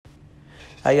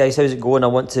Hi guys, how's it going? I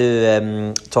want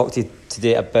to talk to you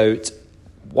today about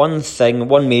one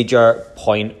major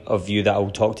point of view that I'll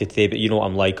talk to you today, but you know what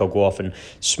I'm like, I'll go off in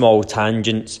small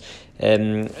tangents,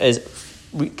 is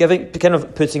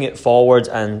putting it forward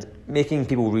and making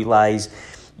people realise,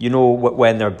 you know,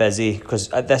 when they're busy,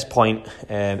 because at this point,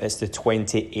 it's the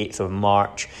 28th of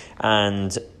March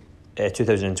and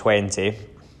 2020,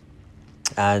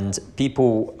 and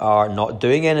people are not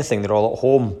doing anything, they're all at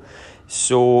home.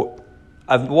 So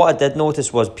what I did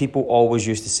notice was people always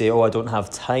used to say, I don't have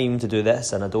time to do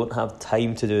this and I don't have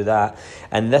time to do that.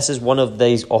 And this is one of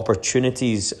these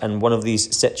opportunities and one of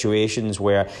these situations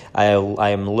where I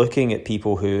am looking at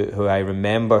people who I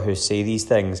remember who say these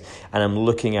things, and I'm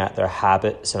looking at their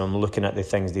habits and I'm looking at the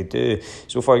things they do.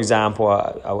 So for example,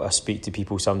 I speak to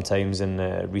people sometimes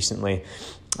and recently,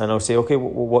 and I'll say, okay,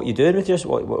 what are you doing with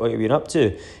yourself? What have you been up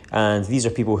to? And these are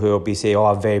people who will be saying,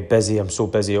 I'm very busy, I'm so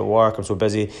busy at work, I'm so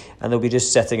busy. And they'll be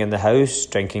just sitting in the house,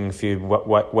 drinking a few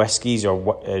whiskies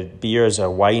or beers or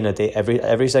wine a day,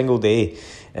 every single day.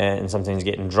 And sometimes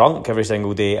getting drunk every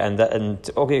single day. And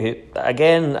okay,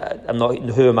 again,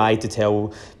 who am I to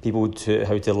tell people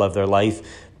how to live their life?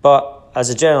 But as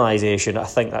a generalisation, I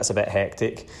think that's a bit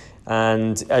hectic.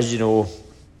 And as you know,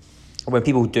 when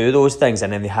people do those things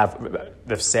and then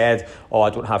they've said, I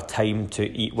don't have time to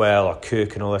eat well or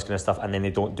cook and all this kind of stuff, and then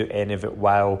they don't do any of it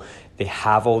while they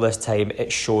have all this time, it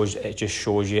just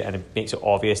shows you, and it makes it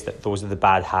obvious that those are the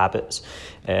bad habits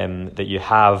that you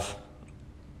have.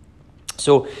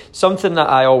 So something that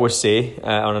I always say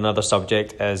on another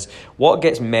subject is, what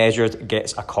gets measured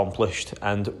gets accomplished.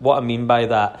 And what I mean by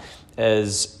that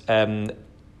is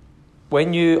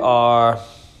when you are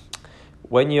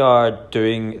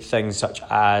doing things such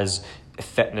as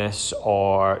fitness,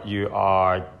 or you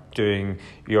are doing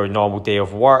your normal day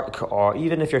of work, or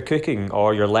even if you're cooking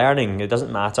or you're learning, it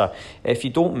doesn't matter. If you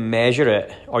don't measure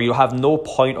it, or you have no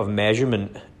point of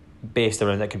measurement based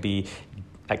around, that could be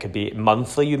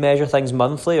monthly, you measure things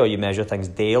monthly, or you measure things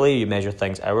daily, you measure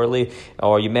things hourly,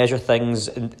 or you measure things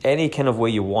in any kind of way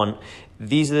you want.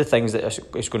 These are the things that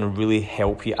it's going to really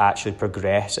help you actually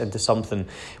progress into something.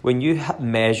 When you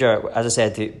measure, as I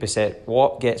said,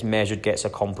 what gets measured gets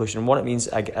accomplished. And what it means,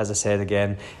 as I said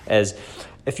again, is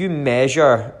if you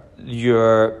measure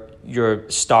your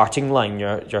starting line,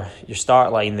 your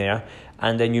start line there,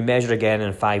 and then you measure again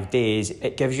in 5 days,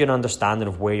 it gives you an understanding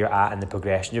of where you're at and the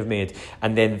progression you've made.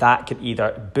 And then that can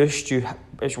either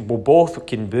both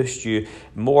can boost you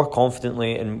more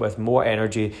confidently and with more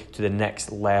energy to the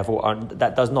next level. And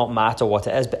that does not matter what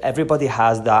it is, but everybody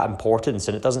has that importance.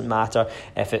 And it doesn't matter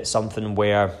if it's something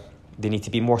where they need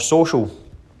to be more social.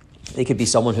 They could be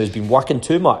someone who's been working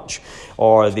too much,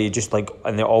 or they just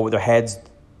and their heads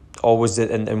always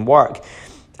in work.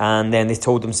 And then they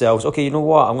told themselves, okay, you know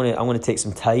what? I'm going to take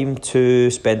some time to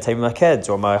spend time with my kids,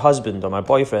 or my husband, or my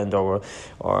boyfriend, or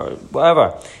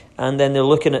whatever. And then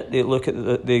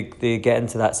they get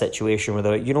into that situation where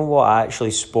they're like, you know what? I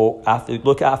actually spoke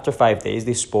after 5 days.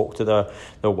 They spoke to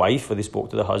their wife, or they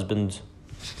spoke to their husband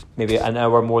maybe an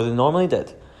hour more than they normally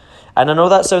did. And I know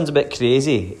that sounds a bit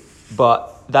crazy,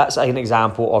 but that's an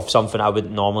example of something I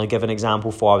wouldn't normally give an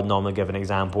example for. I would normally give an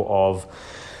example of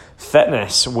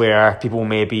fitness, where people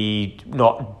may be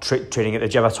not training at the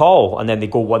gym at all, and then they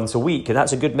go once a week, and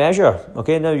that's a good measure.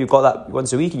 Okay, now you've got that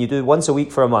once a week, and you do once a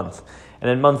week for a month,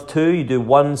 and in month 2 you do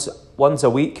once a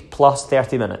week plus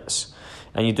 30 minutes,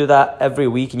 and you do that every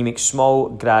week, and you make small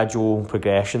gradual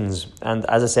progressions. And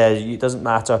as I said, it doesn't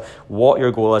matter what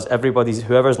your goal is.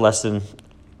 Whoever's listening,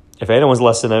 if anyone's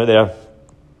listening out there,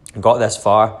 got this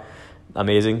far,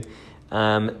 amazing.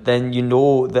 Then you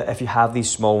know that if you have these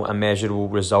small and measurable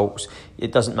results,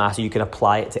 it doesn't matter. You can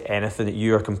apply it to anything. That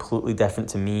you are completely different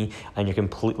to me, and you're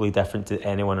completely different to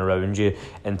anyone around you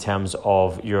in terms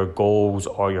of your goals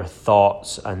or your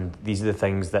thoughts. And these are the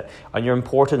things that, and your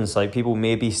importance. Like, people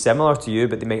may be similar to you,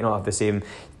 but they might not have the same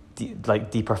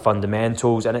deeper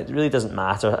fundamentals, and it really doesn't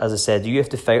matter. As I said, you have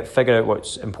to figure out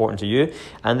what's important to you,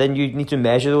 and then you need to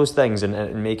measure those things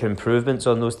and make improvements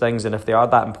on those things. And if they are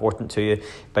that important to you,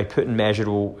 by putting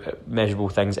measurable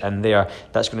things in there,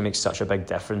 that's going to make such a big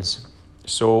difference.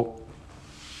 So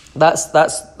that's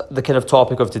the kind of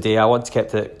topic of today. I want to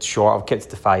keep it short. I've kept it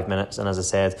to 5 minutes, and as I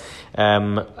said,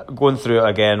 going through it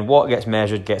again, what gets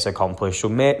measured gets accomplished. So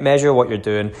measure what you're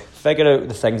doing, figure out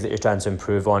the things that you're trying to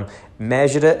improve on,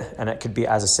 measure it, and it could be,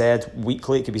 as I said,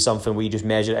 weekly. It could be something where you just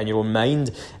measure it in your own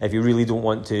mind if you really don't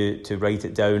want to write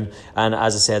it down. And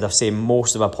as I said, I've said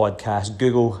most of my podcasts,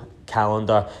 Google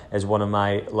Calendar is one of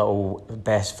my little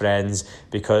best friends,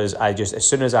 because as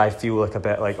soon as I feel like a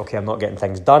bit like, okay, I'm not getting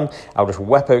things done, I'll just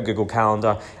whip out Google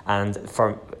Calendar, and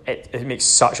it makes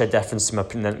such a difference to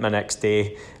my next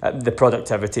day. The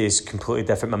productivity is completely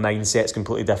different. My mindset's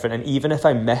completely different. And even if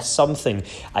I miss something,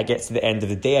 I get to the end of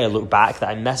the day, I look back that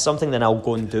I missed something, then I'll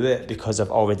go and do it because I've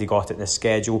already got it in the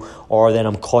schedule, or then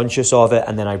I'm conscious of it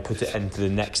and then I put it into the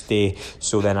next day.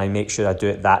 So then I make sure I do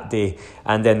it that day.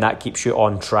 And then that keeps you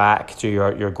on track to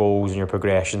your goals and your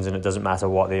progressions, and it doesn't matter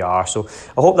what they are. So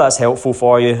I hope that's helpful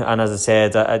for you. And as I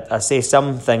said, I say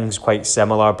some things quite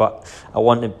similar, but I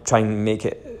want to try and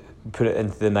put it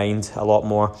into the mind a lot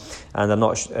more, and I'm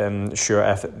not sure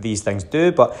if these things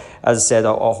do, but as I said,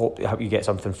 I hope you get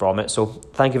something from it. So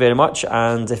thank you very much,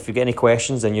 and if you get any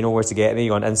questions, then you know where to get me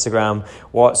on Instagram,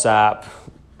 WhatsApp,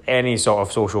 any sort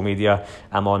of social media.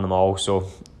 I'm on them all, so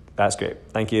that's great.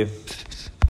 Thank you.